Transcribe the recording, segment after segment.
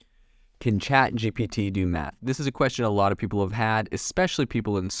Can ChatGPT do math? This is a question a lot of people have had, especially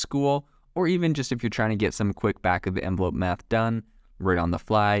people in school, or even just if you're trying to get some quick back of the envelope math done right on the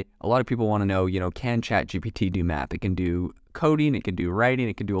fly. A lot of people want to know, can ChatGPT do math? It can do coding, it can do writing,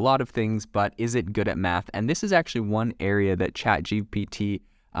 it can do a lot of things, but is it good at math? And this is actually one area that ChatGPT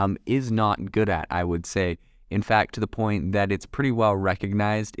is not good at, I would say. In fact, to the point that it's pretty well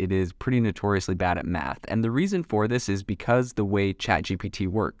recognized, it is pretty notoriously bad at math. And the reason for this is because the way ChatGPT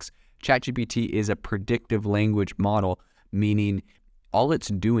works. ChatGPT is a predictive language model, meaning all it's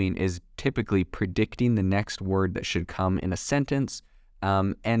doing is typically predicting the next word that should come in a sentence.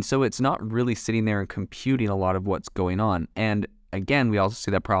 And so it's not really sitting there and computing a lot of what's going on. And again, we also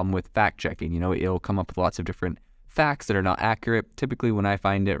see that problem with fact checking. It'll come up with lots of different facts that are not accurate. Typically, when I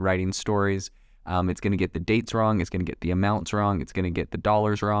find it writing stories, it's going to get the dates wrong, it's going to get the amounts wrong, it's going to get the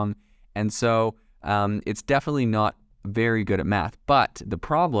dollars wrong. And so it's definitely not very good at math. But the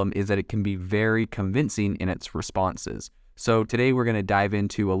problem is that it can be very convincing in its responses. So today we're going to dive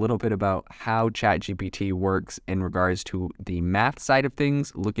into a little bit about how ChatGPT works in regards to the math side of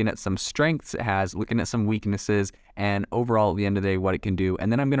things, looking at some strengths it has, looking at some weaknesses, and overall at the end of the day what it can do.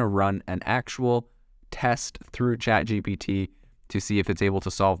 And then I'm going to run an actual test through ChatGPT to see if it's able to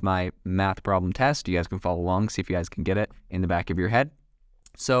solve my math problem test. You guys can follow along, see if you guys can get it in the back of your head.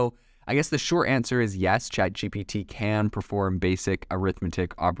 So I guess the short answer is yes, ChatGPT can perform basic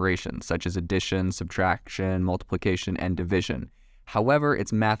arithmetic operations such as addition, subtraction, multiplication, and division. However,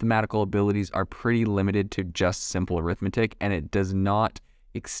 its mathematical abilities are pretty limited to just simple arithmetic, and it does not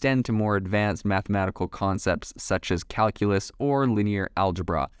extend to more advanced mathematical concepts such as calculus or linear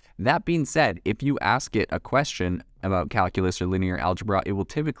algebra. That being said, if you ask it a question about calculus or linear algebra, it will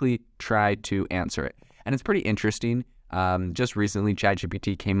typically try to answer it. And it's pretty interesting. Just recently,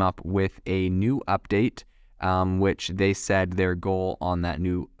 ChatGPT came up with a new update, which they said their goal on that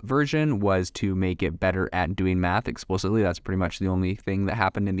new version was to make it better at doing math explicitly. That's pretty much the only thing that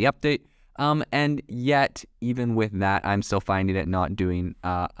happened in the update. And yet, even with that, I'm still finding it not doing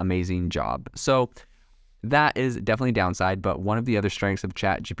an amazing job. So that is definitely a downside, but one of the other strengths of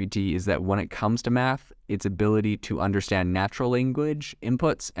ChatGPT is that when it comes to math, its ability to understand natural language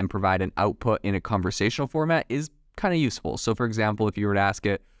inputs and provide an output in a conversational format is kind of useful. So for example, if you were to ask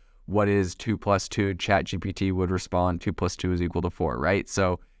it, what is 2 plus 2, ChatGPT would respond 2 plus 2 is equal to 4, right?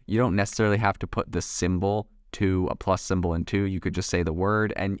 So you don't necessarily have to put the symbol to a plus symbol in 2. You could just say the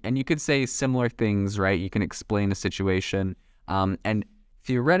word, and you could say similar things, right? You can explain a situation, and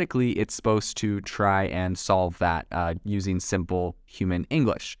theoretically, it's supposed to try and solve that using simple human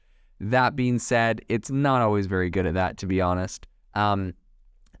English. That being said, it's not always very good at that, to be honest.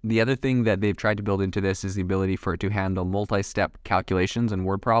 The other thing that they've tried to build into this is the ability for it to handle multi-step calculations and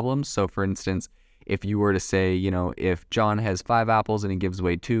word problems. So for instance, if you were to say, if John has 5 apples and he gives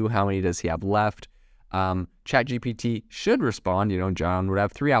away 2, how many does he have left? ChatGPT should respond, John would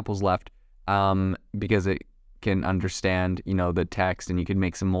have 3 apples left, because it can understand, the text, and you can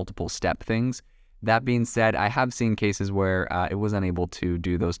make some multiple step things. That being said, I have seen cases where it was unable to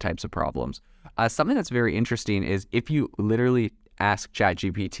do those types of problems. Something that's very interesting is if you literally ask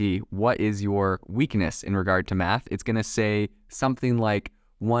ChatGPT, what is your weakness in regard to math? It's going to say something like,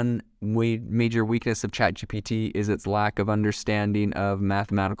 one major weakness of ChatGPT is its lack of understanding of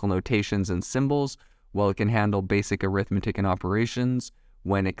mathematical notations and symbols. While it can handle basic arithmetic and operations,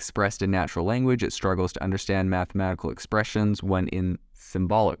 when expressed in natural language, it struggles to understand mathematical expressions when in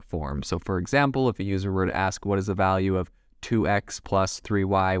symbolic form. So for example, if a user were to ask what is the value of 2x plus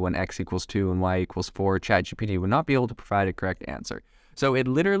 3y when x equals 2 and y equals 4, ChatGPT would not be able to provide a correct answer. So it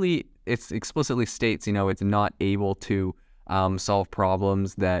explicitly states, it's not able to solve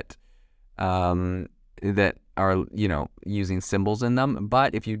problems that are, using symbols in them.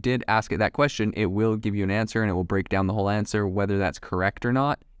 But if you did ask it that question, it will give you an answer, and it will break down the whole answer, whether that's correct or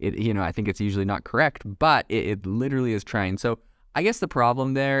not. I think it's usually not correct, but it literally is trying. So I guess the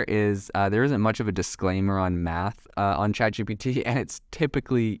problem there is there isn't much of a disclaimer on math on ChatGPT, and it's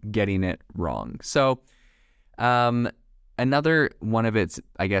typically getting it wrong. So another one of its,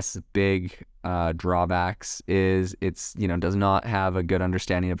 I guess, big drawbacks is it's, does not have a good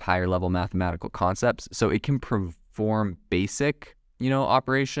understanding of higher level mathematical concepts. So it can perform basic,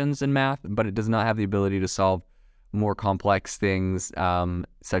 operations in math, but it does not have the ability to solve more complex things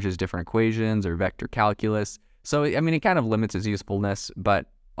such as different equations or vector calculus. So, it kind of limits its usefulness, but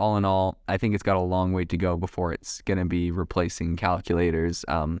all in all, I think it's got a long way to go before it's going to be replacing calculators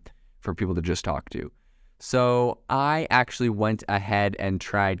for people to just talk to. So I actually went ahead and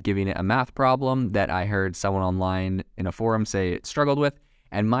tried giving it a math problem that I heard someone online in a forum say it struggled with.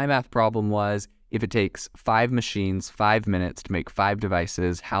 And my math problem was, if it takes 5 machines 5 minutes to make 5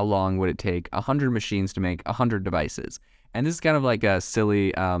 devices, how long would it take 100 machines to make 100 devices? And this is kind of like a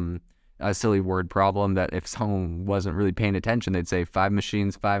silly word problem that if someone wasn't really paying attention, they'd say 5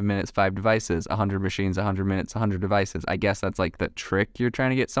 machines, 5 minutes, 5 devices, 100 machines, 100 minutes, 100 devices. I guess that's like the trick you're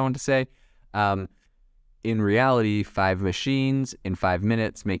trying to get someone to say. In reality, 5 machines in 5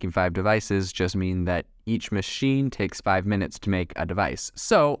 minutes making 5 devices just mean that each machine takes 5 minutes to make a device.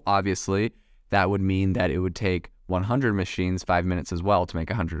 So obviously, that would mean that it would take 100 machines 5 minutes as well to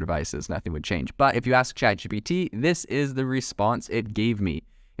make 100 devices. Nothing would change. But if you ask ChatGPT, this is the response it gave me.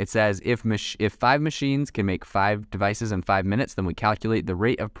 It says, if 5 machines can make 5 devices in 5 minutes, then we calculate the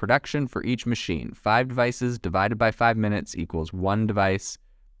rate of production for each machine. 5 devices divided by 5 minutes equals 1 device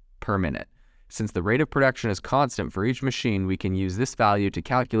per minute. Since the rate of production is constant for each machine, we can use this value to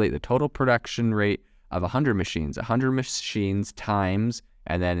calculate the total production rate of 100 machines. 100 machines times,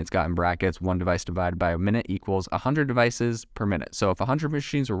 and then it's got in brackets, 1 device divided by a minute equals 100 devices per minute. So if 100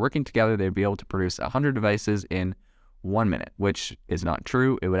 machines were working together, they'd be able to produce 100 devices in 1 minute, which is not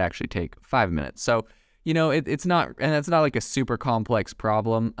true. It would actually take 5 minutes. So, it's not, and it's not like a super complex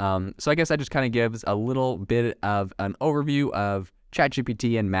problem. So I guess that just kind of gives a little bit of an overview of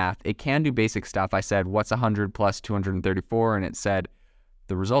ChatGPT and math. It can do basic stuff. I said, what's 100 plus 234? And it said,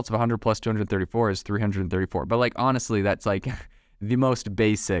 the results of 100 plus 234 is 334. But like, honestly, that's like the most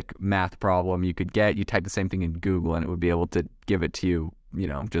basic math problem you could get. You type the same thing in Google and it would be able to give it to you,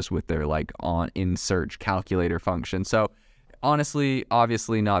 just with their like in search calculator function. So honestly,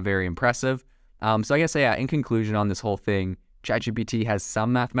 obviously not very impressive. So I guess, yeah, in conclusion on this whole thing, ChatGPT has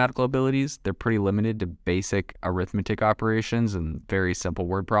some mathematical abilities. They're pretty limited to basic arithmetic operations and very simple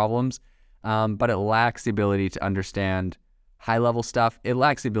word problems, but it lacks the ability to understand high-level stuff. It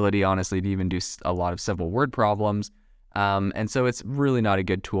lacks the ability, honestly, to even do a lot of simple word problems, and so it's really not a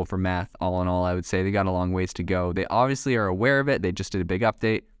good tool for math. All in all, I would say they got a long ways to go. They obviously are aware of it. They just did a big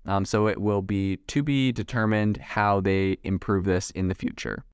update, so it will be to be determined how they improve this in the future.